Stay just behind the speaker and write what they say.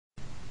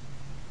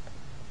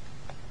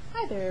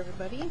Hi there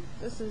everybody,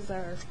 this is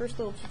our first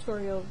little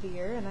tutorial of the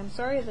year, and I'm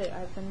sorry that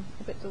I've been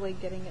a bit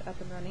delayed getting it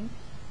up and running.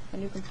 My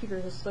new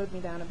computer has slowed me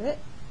down a bit.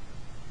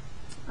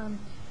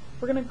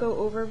 We're going to go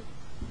over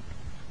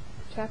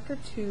Chapter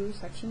 2,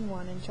 Section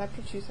 1, and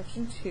Chapter 2,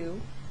 Section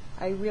 2.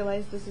 I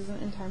realize this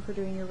isn't in time for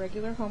doing your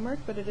regular homework,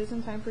 but it is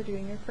in time for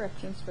doing your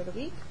corrections for the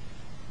week.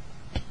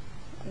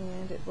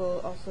 And it will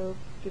also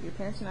give your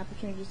parents an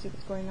opportunity to see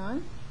what's going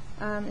on.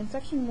 In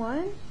Section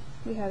 1,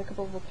 we had a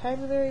couple of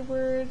vocabulary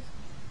words.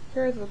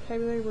 Here are the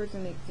vocabulary words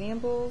and the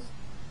examples.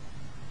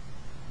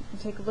 You can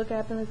take a look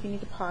at them. If you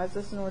need to pause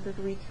this in order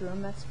to read through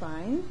them, that's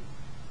fine.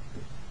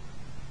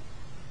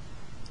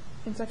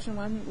 In Section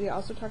 1, we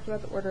also talked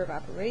about the order of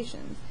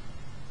operations.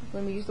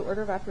 When we use the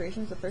order of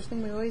operations, the first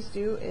thing we always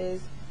do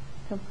is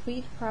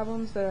complete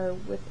problems that are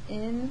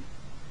within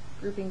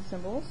grouping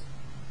symbols.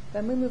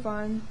 Then we move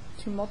on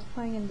to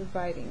multiplying and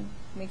dividing.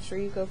 Make sure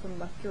you go from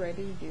left to right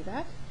as you do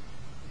that.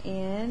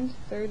 And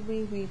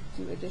thirdly, we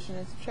do addition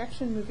and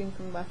subtraction, moving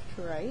from left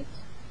to right.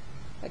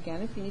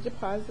 Again, if you need to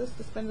pause this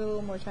to spend a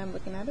little more time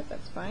looking at it,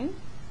 that's fine.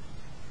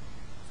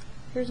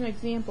 Here's an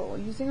example.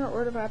 Using our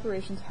order of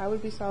operations, how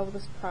would we solve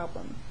this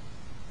problem?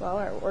 Well,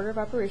 our order of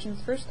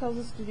operations first tells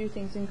us to do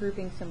things in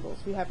grouping symbols.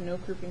 We have no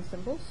grouping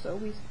symbols, so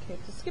we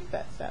have to skip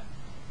that step.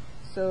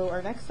 So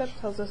our next step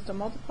tells us to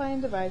multiply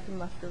and divide from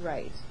left to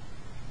right.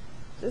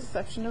 This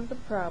section of the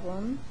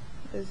problem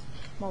is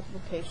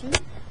multiplication,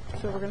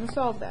 so we're going to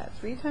solve that.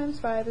 3 times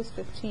 5 is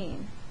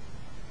 15.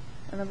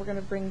 And then we're going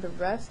to bring the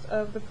rest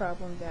of the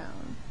problem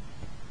down.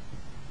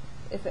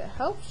 If it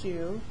helps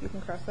you, you can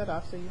cross that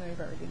off so you know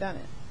you've already done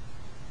it.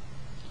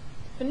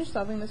 To finish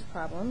solving this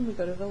problem, we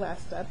go to the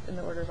last step in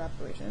the order of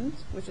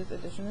operations, which is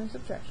addition and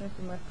subtraction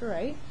from left to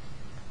right.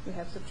 We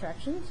have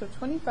subtraction, so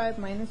 25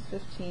 minus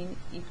 15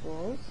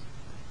 equals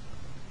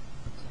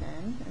 10,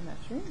 and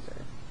that's your answer.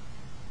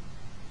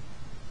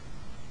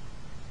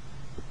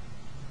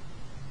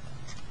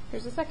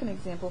 Here's a second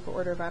example for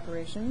order of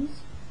operations.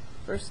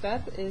 First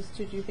step is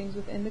to do things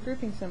within the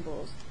grouping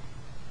symbols.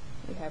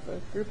 We have a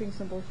grouping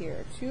symbol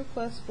here. 2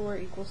 plus 4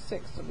 equals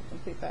 6, so we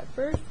complete that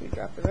first. We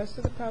drop the rest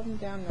of the problem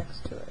down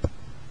next to it.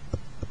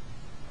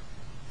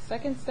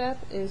 Second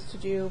step is to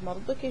do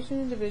multiplication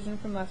and division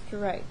from left to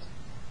right.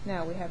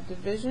 Now we have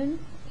division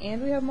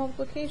and we have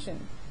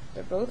multiplication.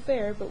 They're both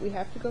there, but we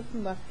have to go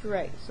from left to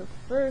right. So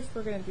first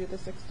we're going to do the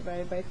 6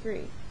 divided by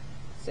 3.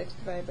 6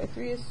 divided by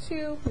 3 is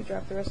 2. We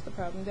drop the rest of the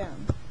problem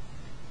down.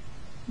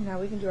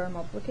 Now we can do our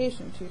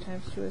multiplication. 2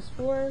 times 2 is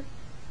 4.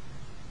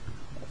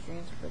 That's your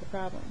answer for the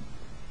problem.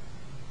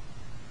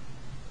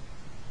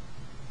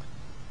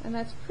 And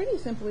that's pretty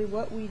simply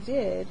what we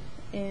did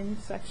in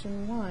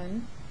Section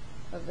 1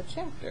 of the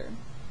chapter.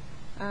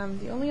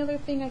 The only other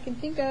thing I can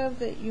think of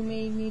that you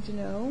may need to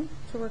know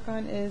to work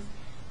on is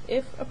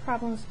if a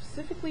problem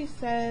specifically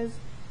says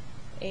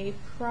a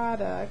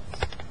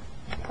product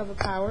of a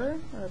power,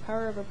 or a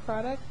power of a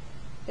product,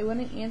 they want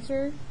an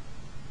answer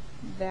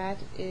that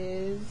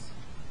is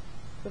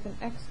with an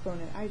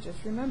exponent. I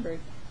just remembered.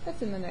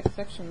 That's in the next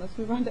section. Let's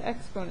move on to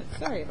exponents.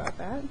 Sorry about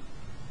that.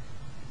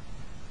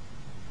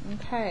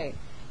 Okay,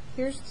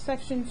 here's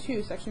Section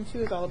 2. Section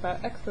 2 is all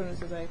about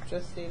exponents, as I've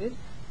just stated,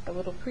 a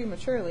little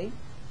prematurely.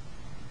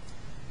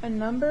 A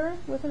number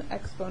with an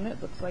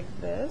exponent looks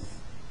like this.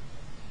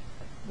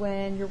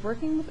 When you're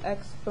working with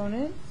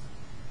exponents,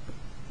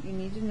 you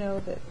need to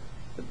know that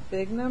the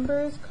big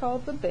number is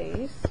called the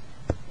base,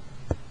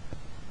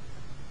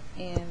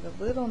 and the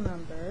little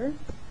number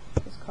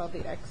is called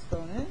the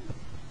exponent.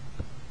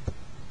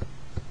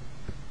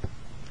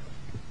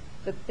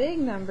 The big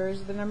number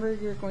is the number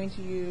you're going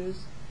to use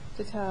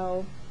to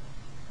tell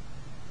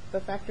the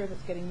factor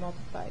that's getting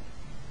multiplied.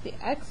 The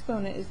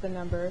exponent is the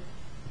number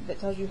that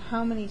tells you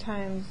how many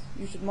times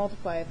you should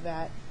multiply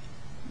that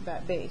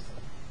base.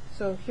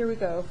 So here we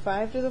go.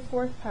 5 to the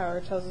 4th power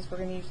tells us we're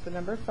going to use the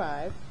number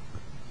 5,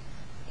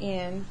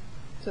 and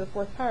to the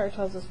 4th power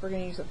tells us we're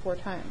going to use it 4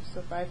 times.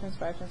 So 5 times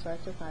 5 times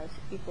 5 times 5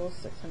 equals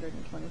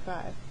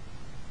 625.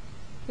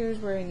 Here's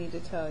where I need to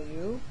tell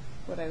you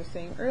what I was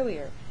saying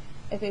earlier.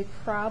 If a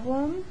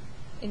problem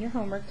in your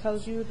homework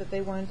tells you that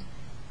they want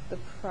the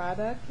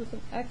product with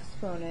an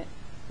exponent,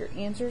 your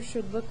answer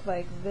should look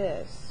like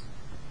this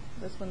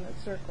one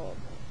that's circled.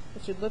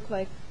 It should look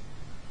like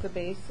the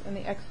base and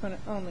the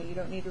exponent only. You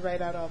don't need to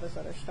write out all this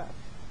other stuff.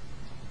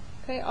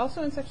 Okay,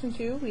 also in Section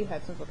 2 we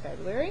had some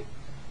vocabulary.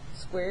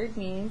 Squared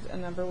means a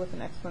number with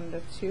an exponent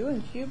of 2,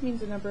 and cubed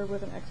means a number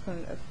with an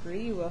exponent of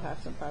 3. You will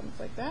have some problems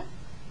like that.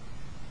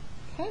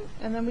 Okay,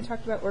 and then we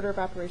talked about order of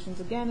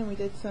operations again, and we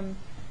did some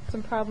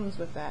problems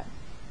with that.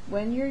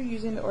 When you're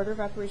using the order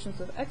of operations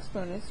with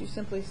exponents, you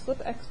simply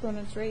slip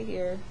exponents right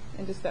here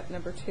into step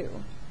number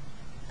 2.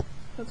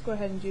 Let's go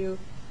ahead and do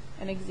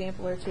an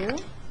example or two.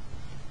 Let's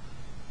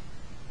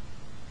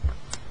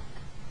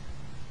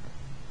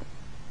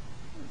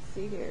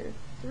see here.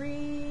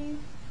 3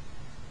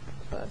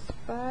 plus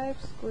 5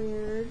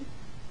 squared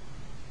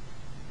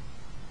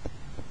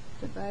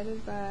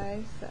divided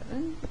by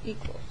 7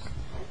 equals.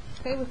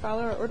 Okay, we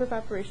follow our order of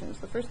operations.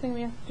 The first thing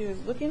we have to do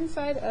is look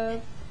inside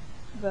of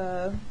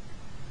the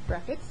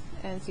brackets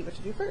and see what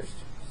to do first.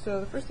 So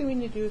the first thing we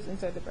need to do is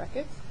inside the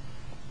brackets,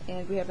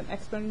 and we have an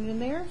exponent in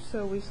there,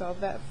 so we solve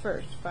that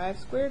first. 5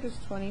 squared is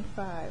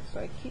 25,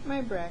 so I keep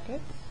my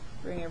brackets,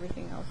 bring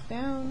everything else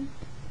down.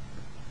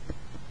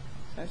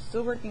 So I'm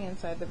still working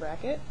inside the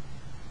bracket.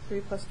 3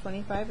 plus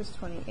 25 is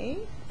 28.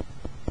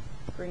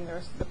 Bring the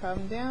rest of the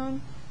problem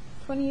down.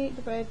 28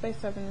 divided by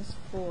 7 is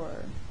 4.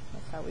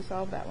 That's how we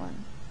solve that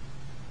one.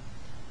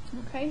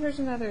 Okay, here's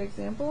another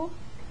example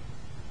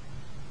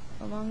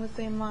along the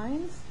same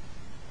lines.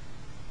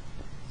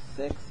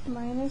 6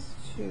 minus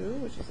 2,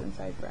 which is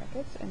inside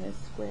brackets and is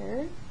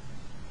squared,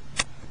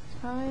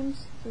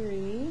 times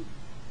 3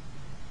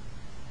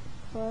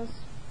 plus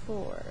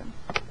 4.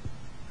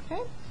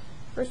 Okay,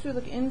 first we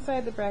look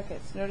inside the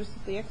brackets. Notice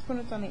that the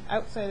exponent's on the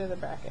outside of the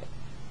bracket.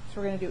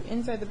 So we're going to do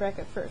inside the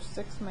bracket first.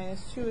 6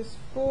 minus 2 is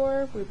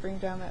 4. We bring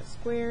down that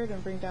squared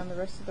and bring down the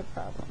rest of the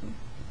problem.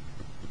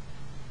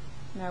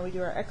 Now we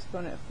do our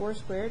exponent. 4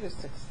 squared is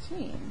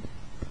 16.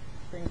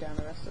 Bring down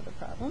the rest of the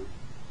problem.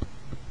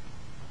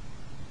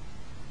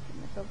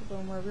 Give myself a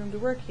little more room to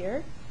work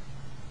here.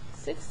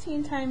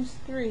 16 times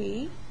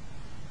 3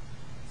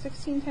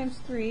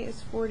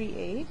 is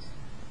 48.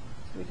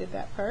 So we did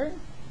that part.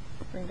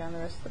 Bring down the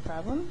rest of the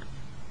problem.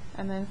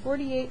 And then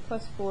 48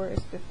 plus 4 is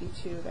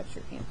 52. That's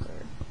your answer.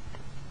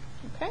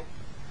 Okay?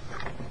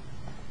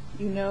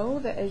 You know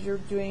that as you're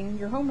doing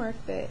your homework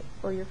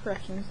or your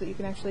corrections that you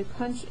can actually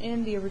punch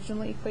in the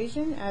original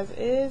equation as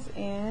is,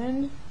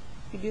 and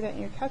if you do that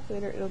in your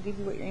calculator, it'll give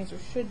you what your answer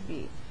should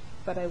be.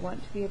 But I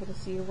want to be able to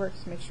see your work,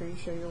 so make sure you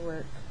show your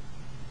work.